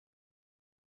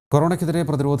കൊറോണയ്ക്കെതിരെ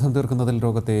പ്രതിരോധം തീർക്കുന്നതിൽ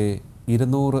ലോകത്തെ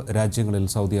 200 രാജ്യങ്ങളിൽ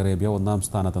സൗദി അറേബ്യ ഒന്നാം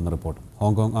സ്ഥാനത്തെന്ന് റിപ്പോർട്ട്.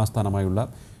 ഹോങ്കോങ് ആസ്ഥാനമായുള്ള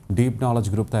ഡീപ്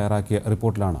നോളജ് ഗ്രൂപ്പ് തയ്യാറാക്കിയ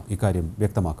റിപ്പോർട്ടിലാണ് ഇക്കാര്യം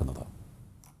വ്യക്തമാക്കുന്നത്.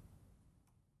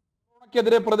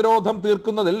 കൊറോണയ്ക്കെതിരെ പ്രതിരോധം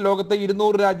തീർക്കുന്നതിൽ ലോകത്തെ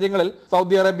 200 രാജ്യങ്ങളിൽ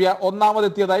സൗദി അറേബ്യ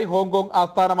ഒന്നാമതെത്തിയതായി ഹോങ്കോങ്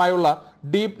ആസ്ഥാനമായുള്ള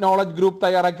ഡീപ് നോളജ് ഗ്രൂപ്പ്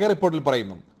തയ്യാറാക്കിയ റിപ്പോർട്ടിൽ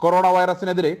പറയുന്നു. കൊറോണ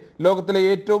വൈറസിനെതിരെ ലോകത്തിലെ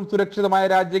ഏറ്റവും സുരക്ഷിതമായ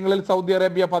രാജ്യങ്ങളിൽ സൗദി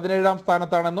അറേബ്യ 17ാം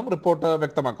സ്ഥാനത്താണെന്നും റിപ്പോർട്ട്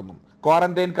വ്യക്തമാക്കുന്നു.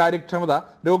 ക്വാറന്റൈൻ കാര്യക്ഷമത,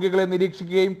 രോഗികളെ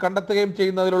നിരീക്ഷിക്കുകയും കണ്ടെത്തുകയും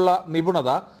ചെയ്യുന്നതിലുള്ള നിപുണത,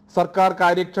 സർക്കാർ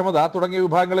കാര്യക്ഷമത തുടങ്ങിയ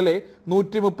വിഭാഗങ്ങളിലെ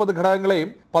 130 ഘടകങ്ങളെയും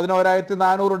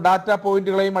 11,400 ഡാറ്റാ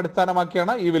പോയിന്റുകളെയും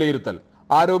അടിസ്ഥാനമാക്കിയാണ് ഈ വിലയിരുത്തൽ.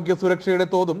 ആരോഗ്യ സുരക്ഷയുടെ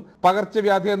തോതും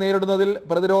പകർച്ചവ്യാധിയെ നേരിടുന്നതിൽ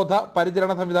പ്രതിരോധ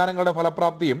പരിചരണ സംവിധാനങ്ങളുടെ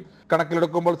ഫലപ്രാപ്തിയും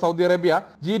കണക്കിലെടുക്കുമ്പോൾ സൗദി അറേബ്യ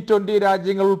G20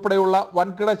 രാജ്യങ്ങൾ ഉൾപ്പെടെയുള്ള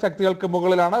വൻകിട ശക്തികൾക്ക്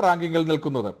മുകളിലാണ് റാങ്കിങ്ങിൽ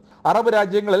നിൽക്കുന്നത്. അറബ്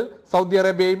രാജ്യങ്ങളിൽ സൗദി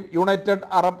അറേബ്യയും യുണൈറ്റഡ്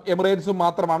അറബ് എമിറേറ്റ്സും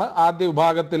മാത്രമാണ് ആദ്യ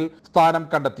വിഭാഗത്തിൽ സ്ഥാനം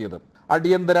കണ്ടെത്തിയത്.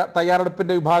 അടിയന്തര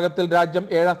തയ്യാറെടുപ്പിന്റെ വിഭാഗത്തിൽ രാജ്യം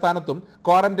 7ാം സ്ഥാനത്തും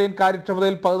ക്വാറന്റൈൻ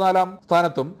കാര്യക്ഷമതയിൽ 14ാം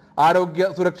സ്ഥാനത്തും ആരോഗ്യ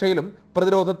സുരക്ഷയിലും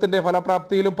പ്രതിരോധത്തിന്റെ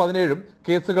ഫലപ്രാപ്തിയിലും 17ഉം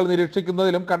കേസുകൾ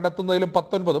നിരീക്ഷിക്കുന്നതിലും കണ്ടെത്തുന്നതിലും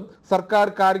 19ഉം സർക്കാർ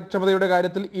കാര്യക്ഷമതയുടെ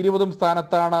കാര്യത്തിൽ 20ഉം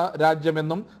സ്ഥാനത്താണ്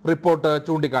രാജ്യമെന്നും റിപ്പോർട്ട്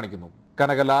ചൂണ്ടിക്കാണിക്കുന്നു.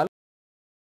 കനകലാൽ.